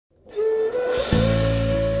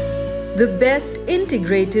the Best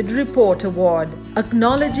Integrated Report Award,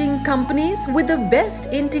 acknowledging companies with the best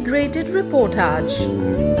integrated reportage.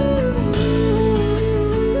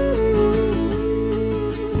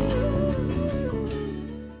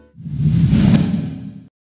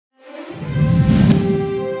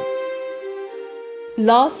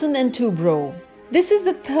 Larsen & Toubro. This is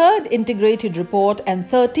the third integrated report and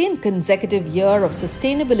 13th consecutive year of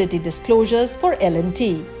sustainability disclosures for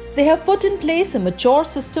L&T. They have put in place a mature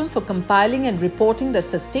system for compiling and reporting their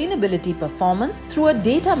sustainability performance through a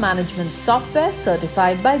data management software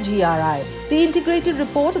certified by GRI. The integrated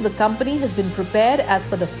report of the company has been prepared as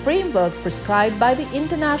per the framework prescribed by the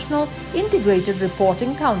International Integrated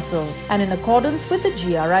Reporting Council and in accordance with the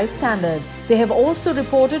GRI Standards. They have also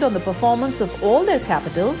reported on the performance of all their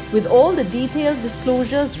capitals with all the detailed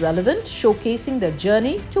disclosures relevant, showcasing their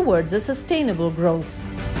journey towards a sustainable growth.